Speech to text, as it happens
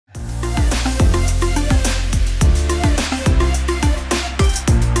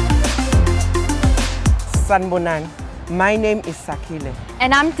Sanbonan. My name is Sakile.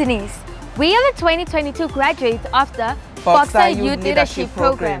 And I'm Denise. We are the 2022 graduates of the Boxer Youth Leadership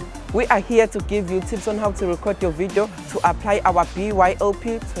Program. We are here to give you tips on how to record your video to apply our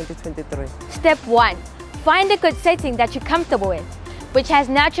BYLP 2023. Step 1. Find a good setting that you're comfortable with, which has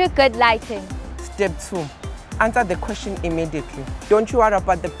natural good lighting. Step 2. Answer the question immediately. Don't you worry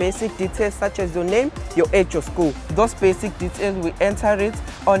about the basic details such as your name, your age, your school. Those basic details, we enter it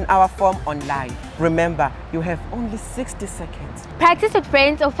on our form online. Remember, you have only 60 seconds. Practice with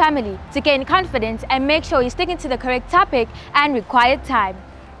friends or family to gain confidence and make sure you're sticking to the correct topic and required time.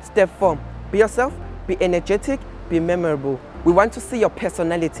 Step 4. Be yourself, be energetic, be memorable. We want to see your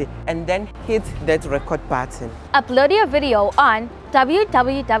personality and then hit that record button. Upload your video on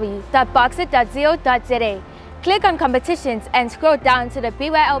www.boxer.co.za. Click on competitions and scroll down to the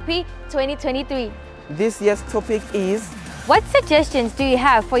BYLP 2023. This year's topic is: what suggestions do you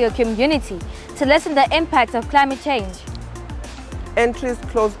have for your community to lessen the impact of climate change? Entries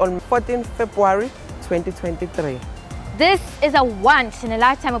close on 14 February 2023. This is a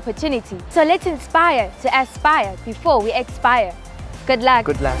once-in-a-lifetime opportunity, so let's inspire to aspire before we expire. Good luck.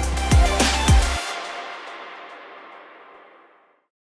 Good luck.